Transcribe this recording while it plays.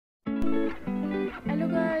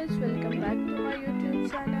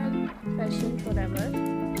channel Fashion Forever.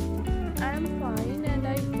 I am fine and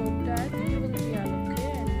I hope that you will be all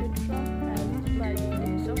okay and fit from health by the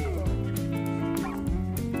grace of God.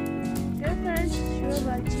 Dear friends, you are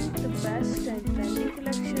watching the best and trendy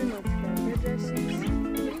collection of leather dresses.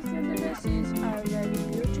 These leather dresses are very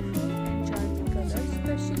beautiful and charming colors,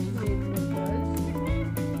 specially made for girls.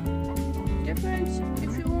 Dear friends,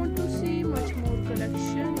 if you want to see much more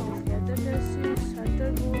collection of leather dresses,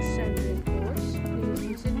 hunter boots and raincoats,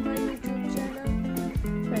 please visit my YouTube channel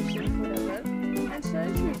Fashion Forever and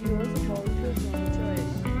search videos about your own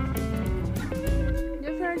choice.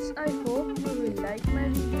 Dear friends, I hope you will like my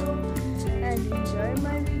video and enjoy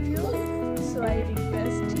my video. So I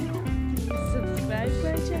request you please subscribe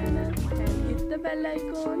my channel and hit the bell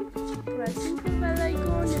icon. Pressing the bell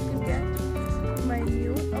icon you can get my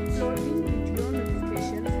new uploading video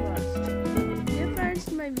notification first. Dear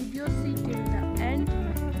friends, my video see till the end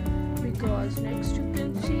because next you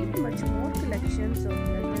can see much more collections of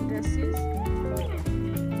leather dresses.